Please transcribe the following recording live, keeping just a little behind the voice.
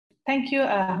Thank you.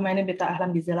 My name is Dr.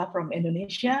 Ahlam Gizela from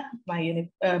Indonesia. My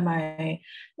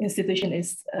institution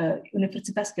is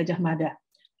Universitas Gadjah Mada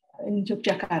in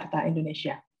Yogyakarta,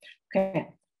 Indonesia.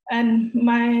 Okay, and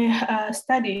my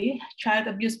study, child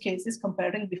abuse cases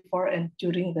comparing before and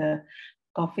during the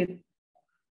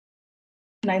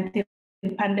COVID-19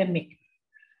 pandemic.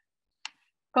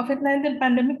 COVID-19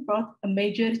 pandemic brought a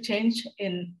major change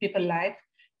in people's life,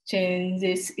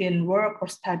 changes in work or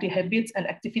study habits and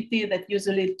activity that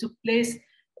usually took place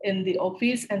in the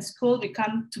office and school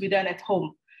become to be done at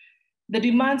home. The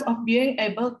demands of being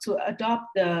able to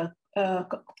adopt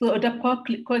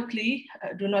quickly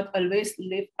do not always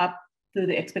live up to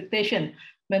the expectation.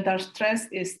 Mental stress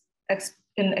is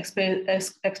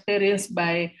experienced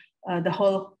by the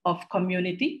whole of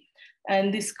community.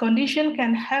 And this condition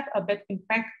can have a bad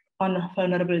impact on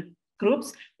vulnerable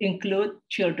groups, include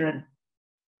children.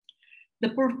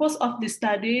 The purpose of this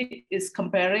study is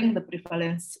comparing the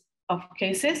prevalence of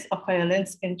cases of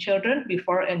violence in children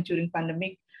before and during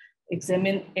pandemic,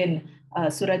 examined in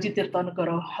Soeradji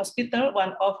Tirtonegoro Hospital,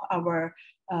 one of our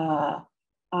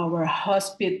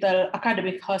hospital,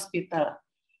 academic hospital.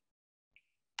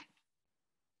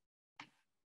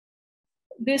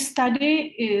 This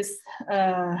study is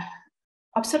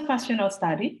observational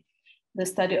study. The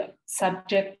study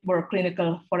subject were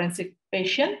clinical forensic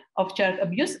patient of child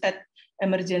abuse at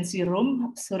emergency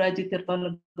room, Soeradji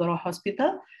Tirtonegoro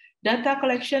Hospital. Data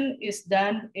collection is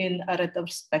done in a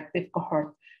retrospective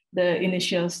cohort. The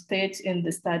initial stage in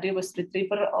the study was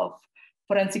retrieval of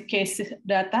forensic case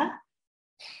data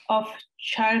of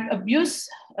child abuse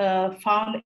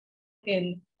found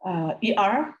in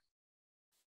ER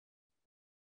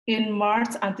in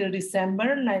March until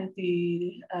December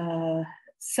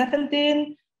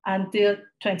 2017 until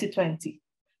 2020.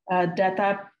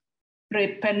 Data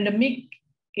pre-pandemic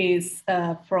is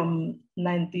from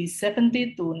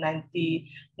 1970 to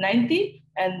 1990,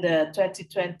 and the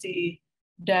 2020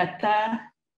 data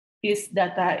is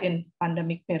data in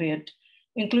pandemic period.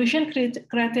 Inclusion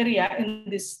criteria in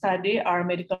this study are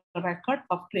medical record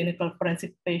of clinical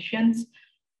forensic patients,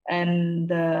 and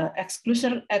the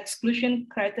exclusion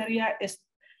criteria is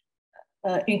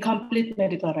incomplete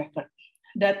medical record.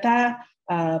 Data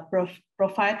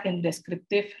provide in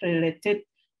descriptive related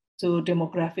to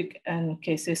demographic and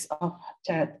cases of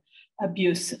child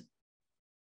abuse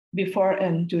before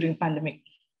and during pandemic.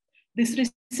 This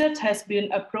research has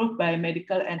been approved by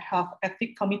Medical and Health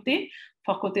Ethics Committee,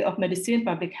 Faculty of Medicine,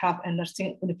 Public Health and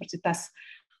Nursing, Universitas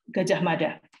Gadjah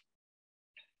Mada.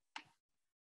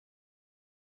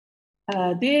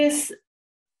 This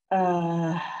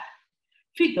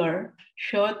figure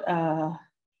showed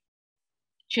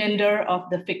gender of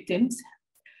the victims.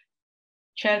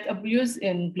 Child abuse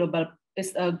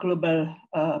is a global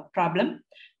problem,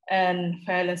 and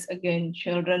violence against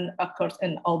children occurs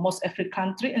in almost every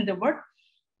country in the world.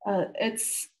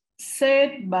 It's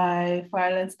said by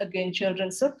Violence Against Children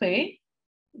survey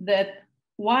that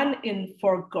 1 in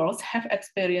 4 girls have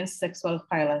experienced sexual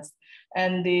violence,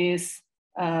 and this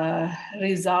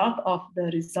result of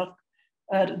the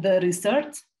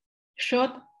research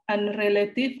showed a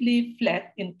relatively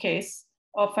flat in case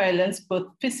of violence, both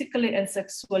physically and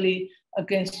sexually,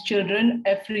 against children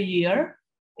every year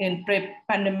in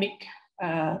pre-pandemic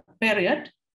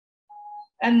period.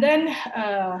 And then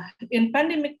in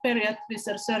pandemic period,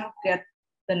 researchers get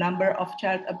the number of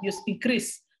child abuse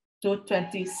increased to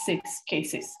 26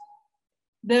 cases.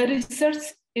 The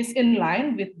research is in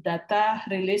line with data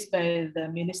released by the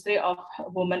Ministry of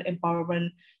Women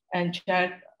Empowerment and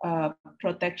Child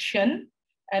Protection,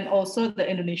 and also the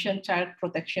Indonesian Child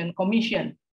Protection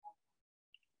Commission.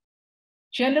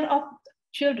 Gender of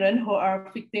children who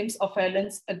are victims of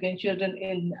violence against children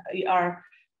in ER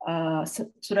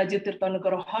Soeradji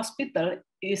Tirtonegoro Hospital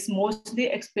is mostly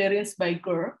experienced by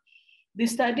girls.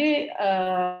 This study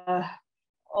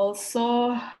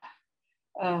also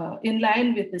in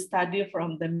line with the study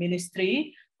from the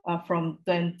ministry from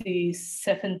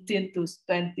 2017 to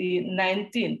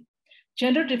 2019.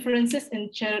 Gender differences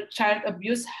in child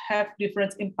abuse have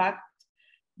different impact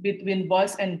between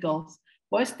boys and girls.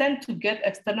 Boys tend to get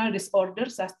external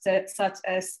disorders such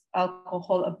as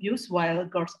alcohol abuse, while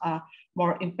girls are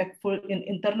more impactful in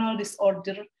internal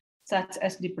disorders such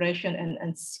as depression and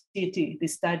anxiety.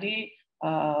 This study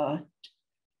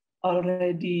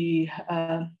already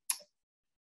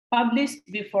published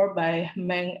before by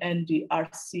Meng and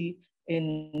DRC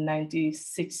in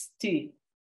 1916.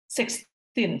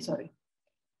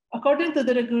 According to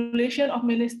the regulation of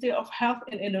Ministry of Health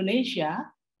in Indonesia,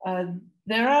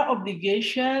 there are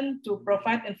obligations to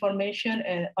provide information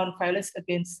on violence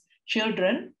against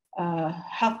children.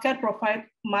 Healthcare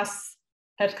providers must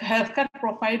Healthcare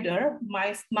provider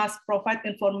must provide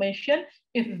information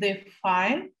if they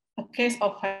find a case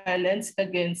of violence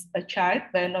against a child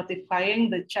by notifying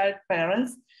the child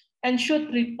parents, and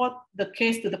should report the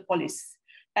case to the police,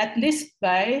 at least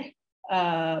by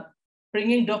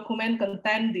bringing document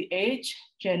contain the age,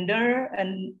 gender,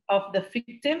 and of the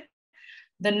victim,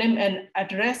 the name and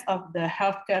address of the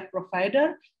healthcare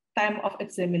provider, time of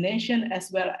examination,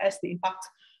 as well as the impact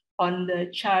on the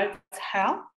child's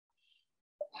health.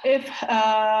 If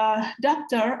a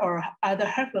doctor or other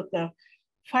health worker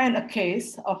find a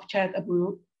case of child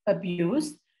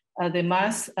abuse, they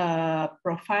must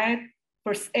provide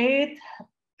first aid,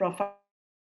 provide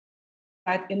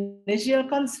initial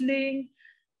counseling,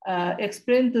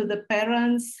 explain to the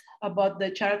parents about the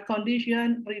child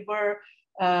condition, refer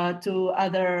to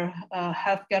other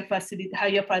healthcare facility,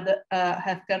 higher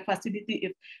healthcare facility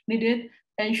if needed,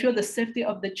 ensure the safety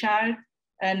of the child,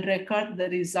 and record the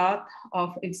result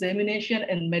of examination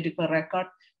and medical record,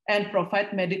 and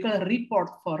provide medical report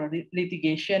for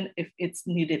litigation if it's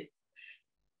needed.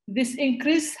 This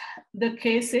increase in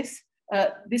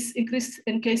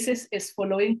cases is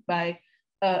following by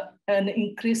an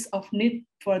increase of need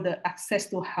for the access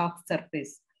to health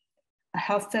service.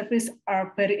 Health services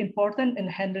are very important in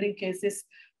handling cases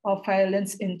of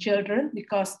violence in children,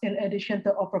 because in addition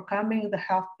to overcoming the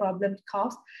health problems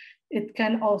caused, it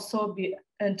can also be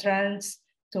entrance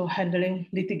to handling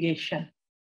litigation.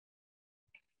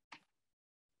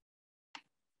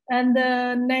 And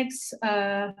the next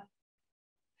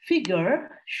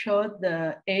figure showed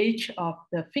the age of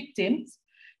the victims.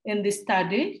 In this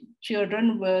study,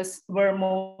 children were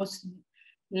most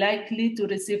likely to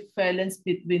receive violence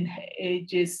between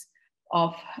ages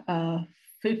of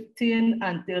 15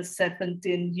 until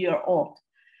 17-year-old.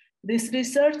 This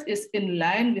research is in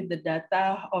line with the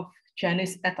data of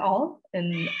Janice et al.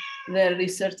 In their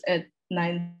research at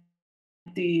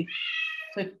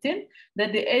 2015,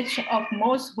 that the age of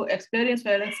most who experience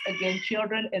violence against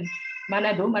children in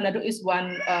Manado is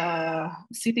one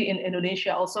city in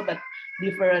Indonesia also, but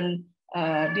different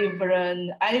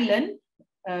island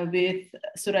with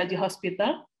Soeradji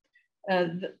Hospital.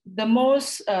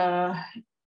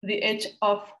 The age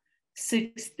of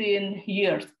 16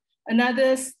 years.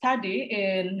 Another study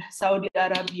in Saudi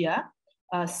Arabia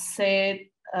said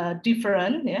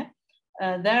different. Yeah?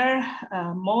 There,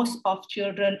 most of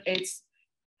children aged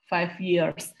 5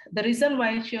 years. The reason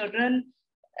why children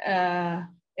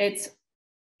aged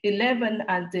 11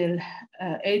 until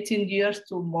 18 years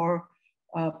to more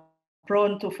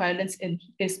prone to violence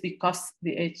is because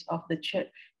the age of the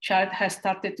child has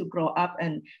started to grow up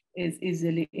and is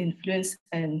easily influenced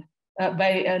and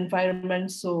by environment,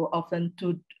 so often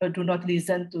to do not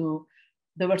listen to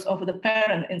the words of the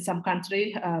parent. In some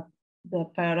country, the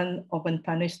parent often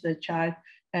punish the child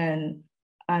and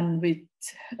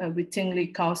unwittingly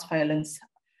cause violence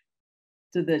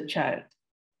to the child.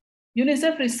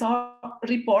 UNICEF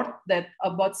report that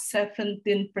about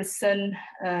 17%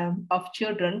 of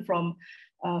children from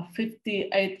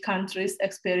 58 countries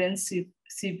experience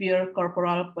severe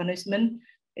corporal punishment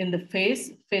in the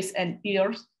face and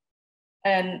ears,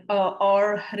 and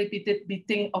or repeated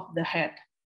beating of the head.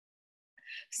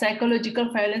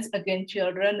 Psychological violence against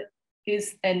children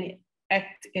is an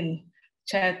act in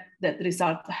child that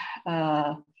results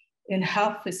in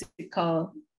health,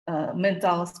 physical,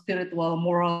 mental, spiritual,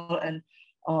 moral, and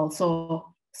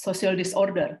also social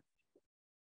disorder.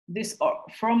 This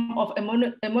form of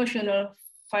emotional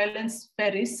violence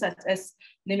varies, such as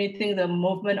limiting the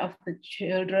movement of the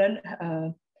children,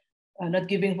 not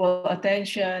giving full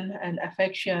attention and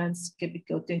affections,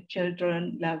 scapegoating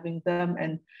children, loving them,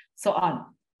 and so on.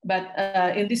 But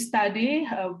in this study,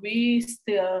 we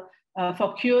still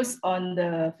focus on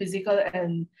the physical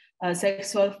and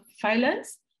sexual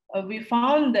violence. We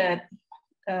found that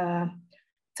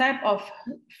type of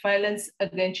violence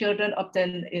against children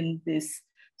obtained in this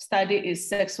study is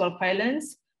sexual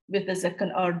violence, with the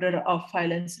second order of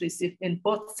violence received in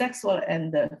both sexual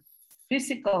and the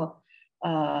physical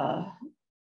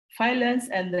violence,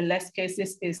 and the last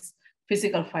cases is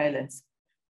physical violence.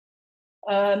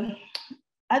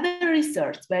 Other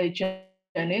research by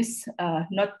Janice,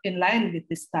 not in line with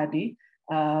this study,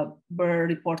 were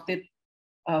reported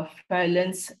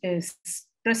violence is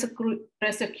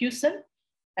persecution,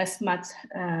 as much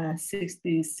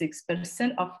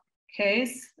 66% of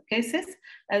cases,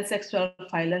 and sexual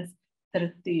violence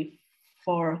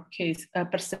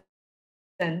 34%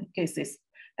 cases.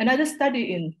 Another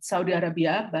study in Saudi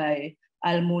Arabia by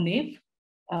Al-Munif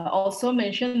also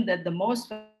mentioned that the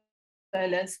most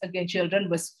violence against children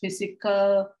was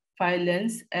physical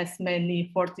violence, as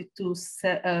many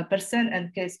 42%,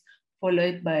 and case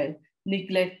followed by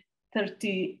neglect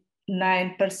 39%,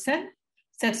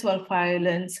 sexual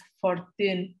violence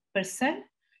 14%,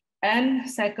 and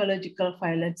psychological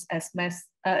violence as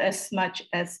much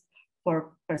as 4%.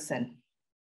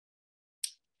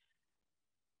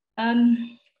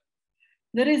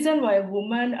 The reason why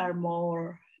women are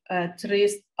more at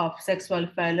risk of sexual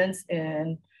violence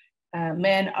and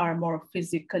men are more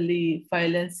physically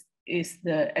violent is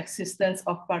the existence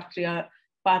of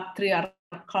patriarchal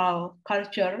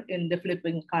culture in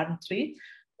developing countries,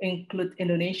 include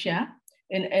Indonesia.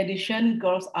 In addition,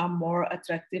 girls are more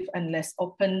attractive and less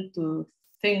open to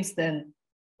things than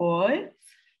boys.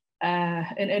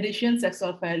 In addition,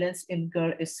 sexual violence in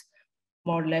girls is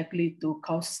more likely to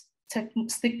cause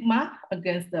stigma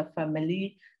against the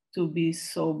family to be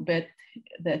so bad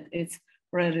that it's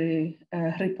rarely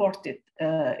reported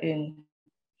in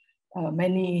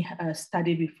many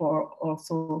studies before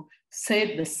also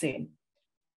said the same.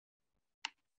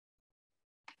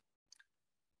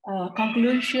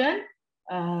 Conclusion,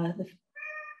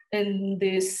 in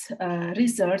this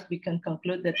research, we can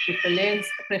conclude that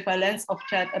prevalence of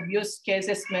child abuse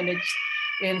cases managed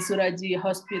in Soeradji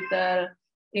Hospital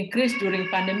increased during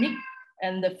pandemic,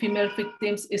 and the female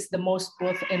victims is the most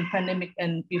both in pandemic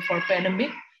and before pandemic,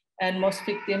 and most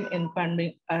victim in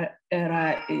pandemic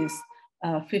era is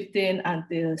 15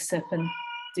 until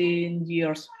 17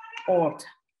 years old.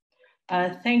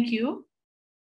 Thank you.